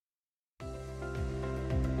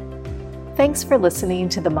Thanks for listening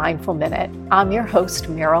to the Mindful Minute. I'm your host,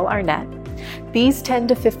 Meryl Arnett. These 10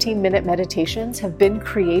 to 15-minute meditations have been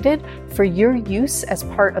created for your use as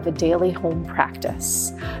part of a daily home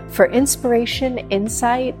practice. For inspiration,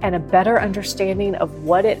 insight, and a better understanding of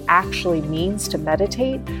what it actually means to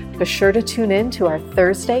meditate, be sure to tune in to our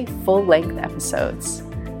Thursday full-length episodes.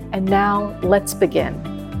 And now, let's begin.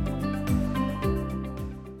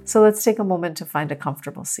 So let's take a moment to find a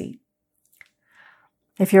comfortable seat.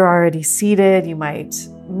 If you're already seated, you might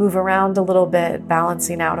move around a little bit,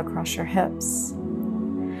 balancing out across your hips.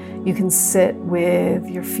 You can sit with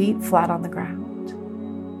your feet flat on the ground.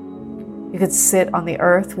 You could sit on the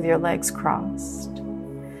earth with your legs crossed,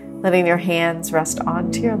 letting your hands rest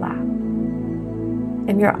onto your lap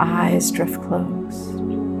and your eyes drift closed.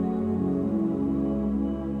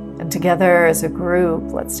 And together as a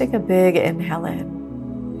group, let's take a big inhale in.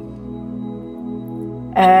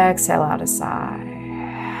 Exhale out a sigh.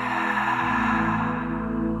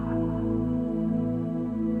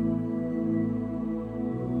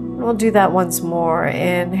 We'll do that once more,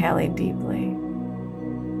 inhaling deeply.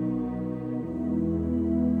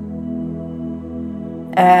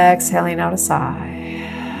 Exhaling out a sigh.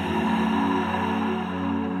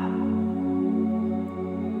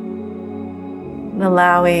 And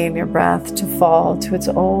allowing your breath to fall to its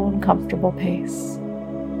own comfortable pace.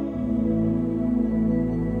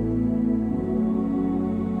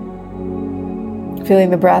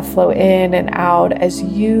 Feeling the breath flow in and out as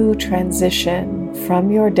you transition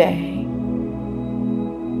from your day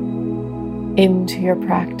into your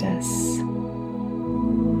practice.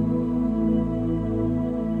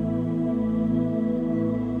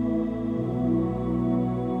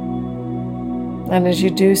 And as you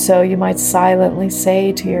do so, you might silently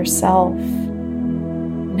say to yourself,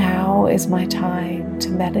 "Now is my time to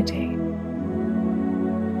meditate."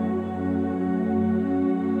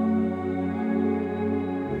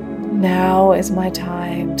 Now is my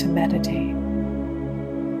time to meditate.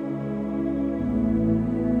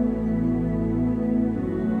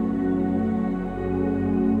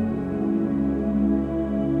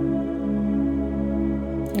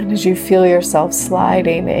 And as you feel yourself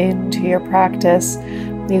sliding into your practice,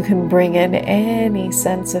 you can bring in any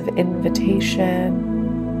sense of invitation,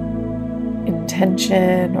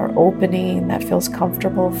 intention, or opening that feels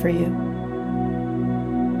comfortable for you.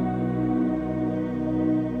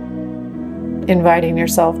 Inviting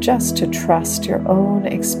yourself just to trust your own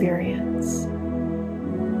experience.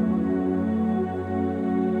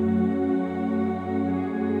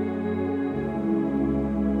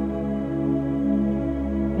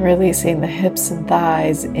 Releasing the hips and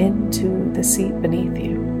thighs into the seat beneath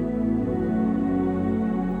you.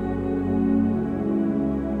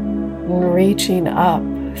 And reaching up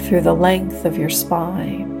through the length of your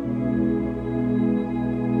spine.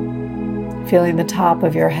 Feeling the top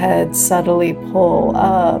of your head subtly pull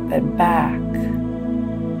up and back.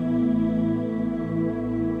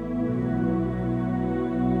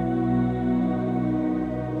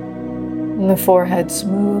 And the forehead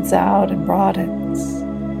smooths out and broadens.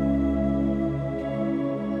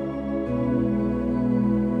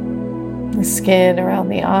 The skin around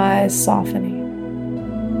the eyes softening.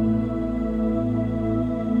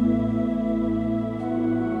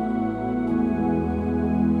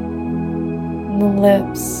 The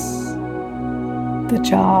lips, the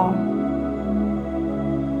jaw,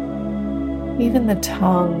 even the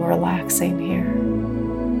tongue relaxing here.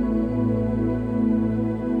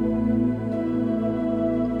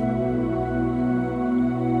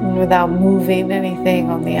 And without moving anything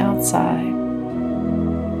on the outside,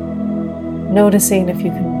 noticing if you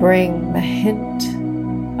can bring the hint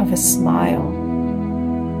of a smile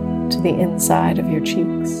to the inside of your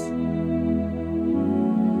cheeks.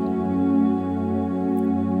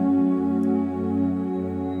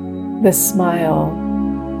 This smile,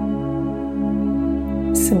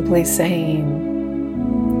 simply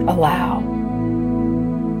saying, allow.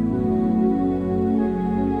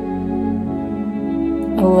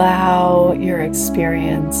 Allow your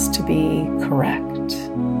experience to be correct.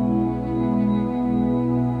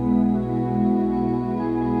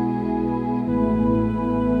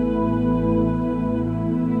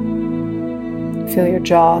 Feel your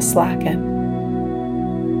jaw slacken.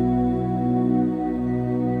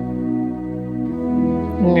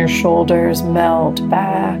 And your shoulders melt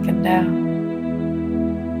back and down.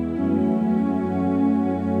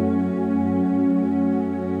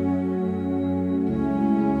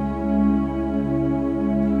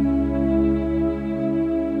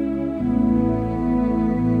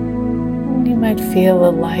 And you might feel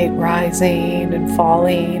a light rising and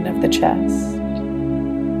falling of the chest.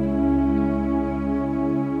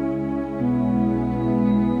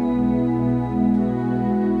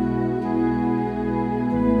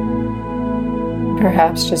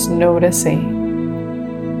 Perhaps just noticing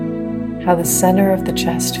how the center of the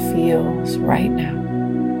chest feels right now.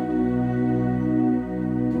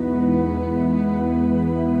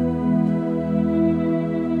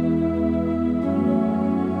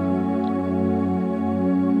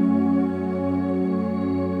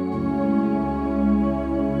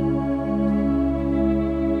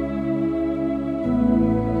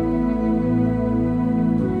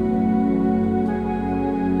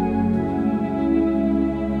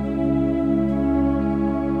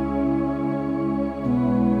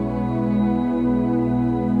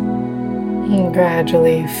 And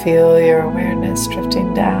gradually feel your awareness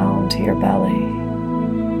drifting down to your belly.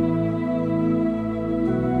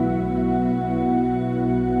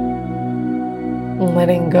 And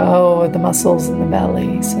letting go of the muscles in the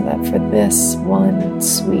belly so that for this one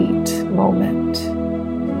sweet moment,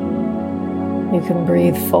 you can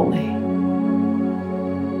breathe fully.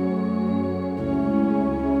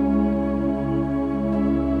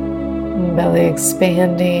 And belly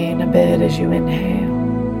expanding a bit as you inhale.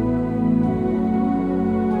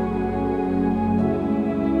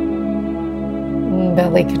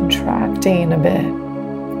 Belly contracting a bit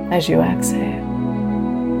as you exhale.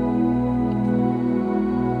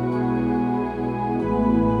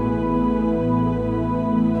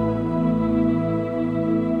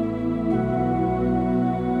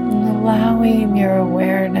 And allowing your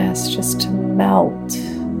awareness just to melt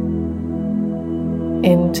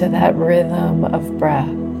into that rhythm of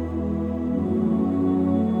breath.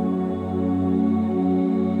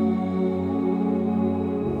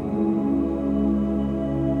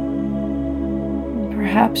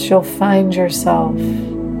 Perhaps you'll find yourself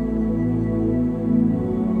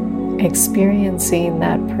experiencing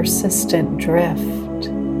that persistent drift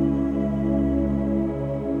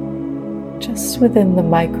just within the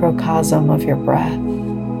microcosm of your breath.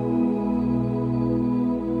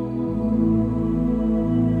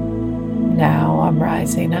 Now I'm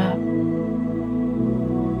rising up.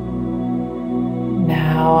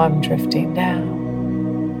 Now I'm drifting down.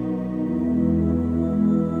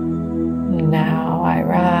 Now I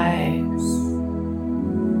rise.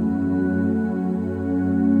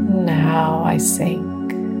 Now I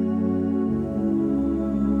sink.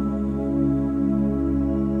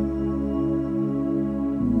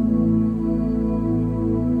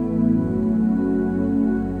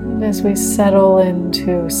 And as we settle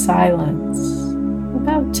into silence,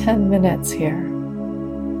 about 10 minutes here,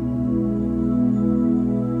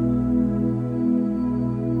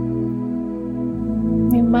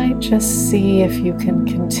 you might just see if you can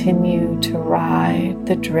continue to ride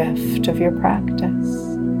the drift of your practice.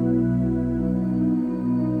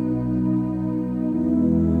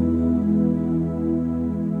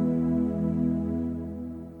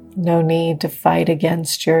 No need to fight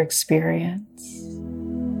against your experience.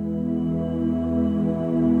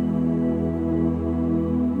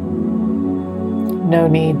 No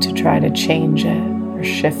need to try to change it or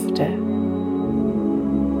shift it.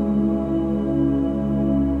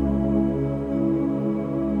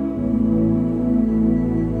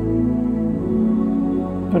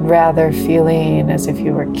 But rather feeling as if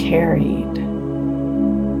you were carried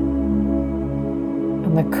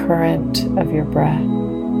on the current of your breath.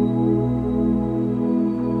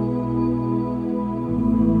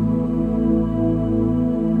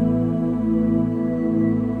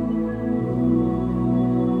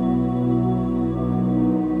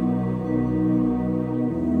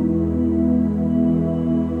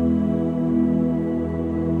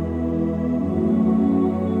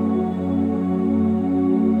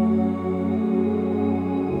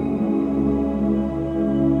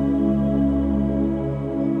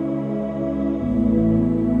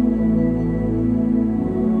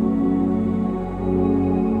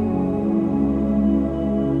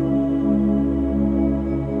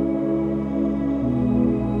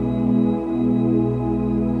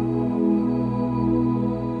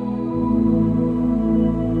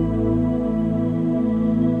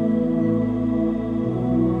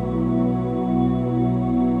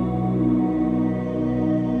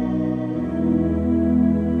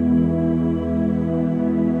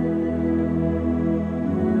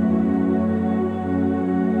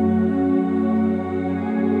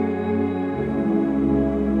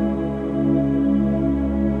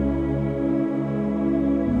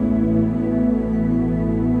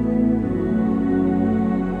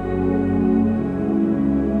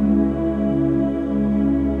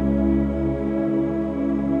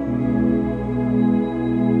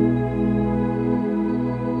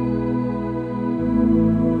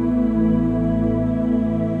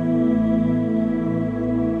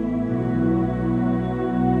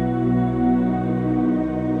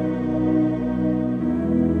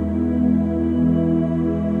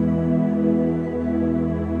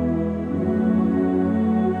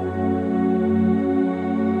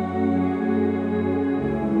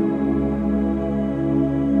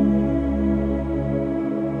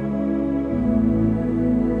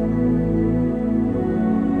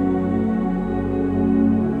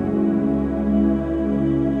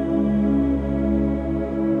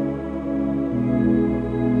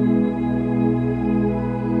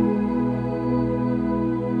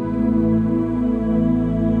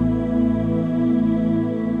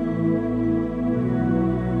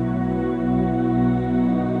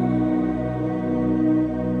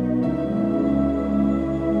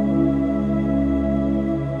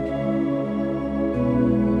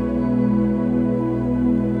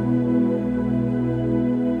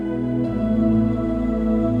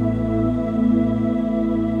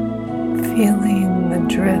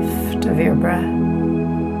 drift of your breath.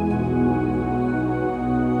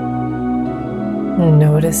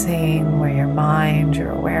 Noticing where your mind,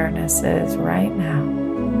 your awareness is right now.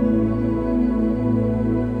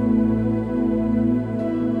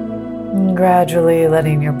 And gradually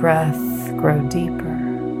letting your breath grow deeper.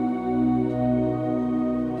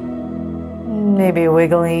 Maybe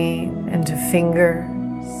wiggling into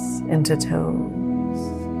fingers, into toes.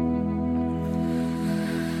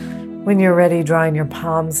 When you're ready, drawing your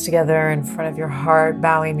palms together in front of your heart,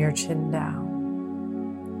 bowing your chin down.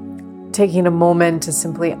 Taking a moment to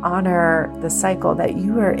simply honor the cycle that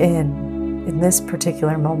you are in this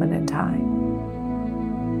particular moment in time.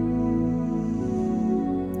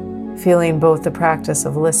 Feeling both the practice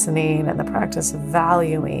of listening and the practice of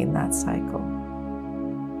valuing that cycle.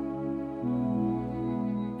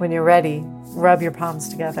 When you're ready, rub your palms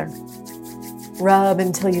together. Rub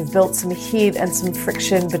until you've built some heat and some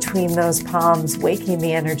friction between those palms, waking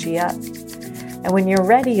the energy up. And when you're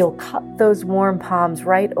ready, you'll cup those warm palms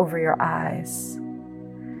right over your eyes.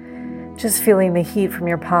 Just feeling the heat from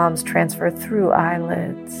your palms transfer through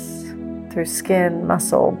eyelids, through skin,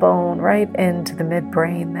 muscle, bone, right into the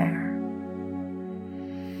midbrain there.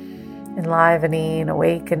 Enlivening,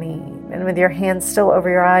 awakening. And with your hands still over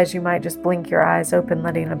your eyes, you might just blink your eyes open,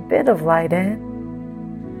 letting a bit of light in.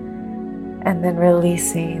 And then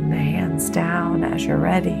releasing the hands down as you're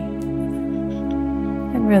ready.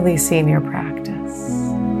 And releasing your practice.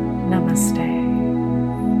 Namaste.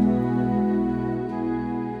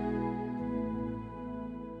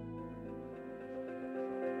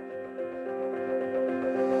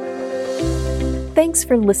 Thanks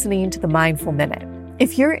for listening to the Mindful Minute.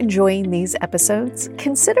 If you're enjoying these episodes,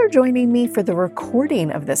 consider joining me for the recording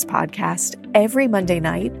of this podcast every Monday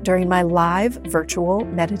night during my live virtual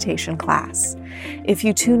meditation class. If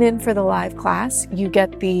you tune in for the live class, you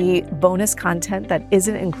get the bonus content that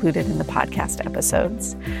isn't included in the podcast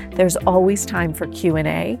episodes. There's always time for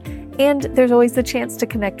Q&A, and there's always the chance to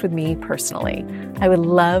connect with me personally. I would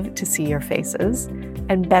love to see your faces.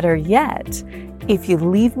 And better yet, if you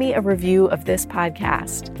leave me a review of this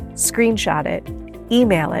podcast, screenshot it,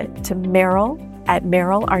 email it to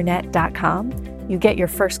Meryl@merylarnett.com. You get your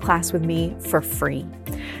first class with me for free.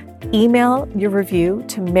 Email your review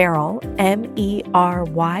to Meryl,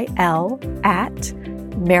 MERYL, at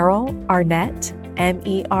merylarnett,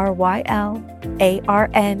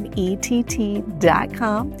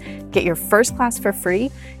 MERYLARNETT.com. Get your first class for free.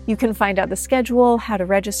 You can find out the schedule, how to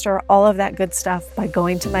register, all of that good stuff by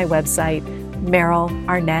going to my website,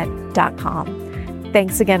 merylarnett.com.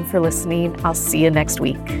 Thanks again for listening. I'll see you next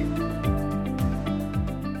week.